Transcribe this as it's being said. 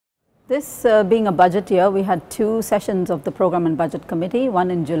This being a budget year, we had two sessions of the Program and Budget Committee, one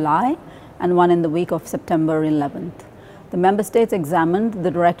in July and one in the week of September 11th. The member states examined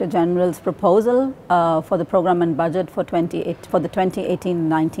the Director General's proposal for the program and budget for the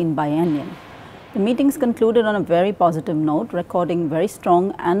 2018-19 biennium. The meetings concluded on a very positive note, recording very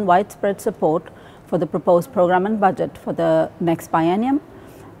strong and widespread support for the proposed program and budget for the next biennium.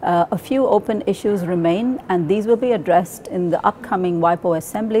 A few open issues remain, and these will be addressed in the upcoming WIPO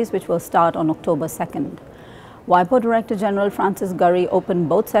assemblies, which will start on October 2nd. WIPO Director General Francis Gurry opened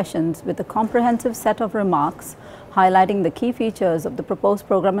both sessions with a comprehensive set of remarks highlighting the key features of the proposed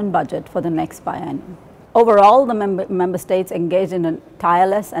program and budget for the next biennium. Overall, the member states engaged in a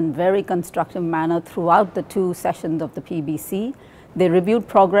tireless and very constructive manner throughout the two sessions of the PBC. They reviewed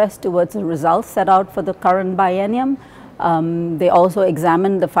progress towards the results set out for the current biennium. They also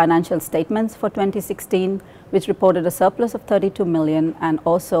examined the financial statements for 2016, which reported a surplus of 32 million and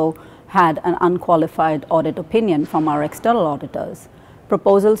also had an unqualified audit opinion from our external auditors.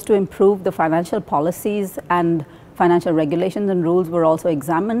 Proposals to improve the financial policies and financial regulations and rules were also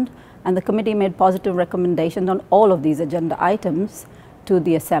examined, and the committee made positive recommendations on all of these agenda items to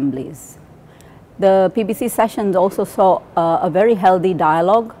the assemblies. The PBC sessions also saw a very healthy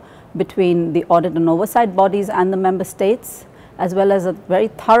dialogue between the audit and oversight bodies and the member states, as well as a very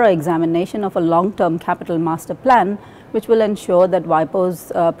thorough examination of a long-term capital master plan, which will ensure that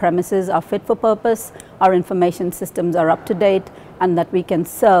WIPO's premises are fit for purpose, our information systems are up to date, and that we can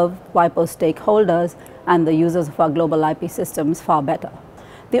serve WIPO stakeholders and the users of our global IP systems far better.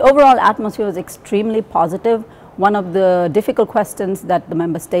 The overall atmosphere was extremely positive. One of the difficult questions that the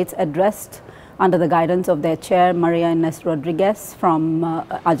member states addressed under the guidance of their chair, Maria Ines Rodriguez from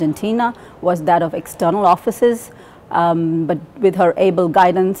Argentina, was that of external offices. But with her able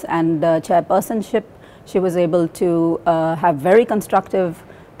guidance and chairpersonship, she was able to have very constructive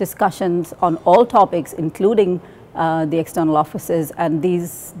discussions on all topics, including the external offices, and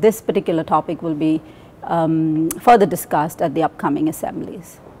this particular topic will be further discussed at the upcoming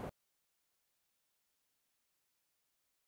assemblies.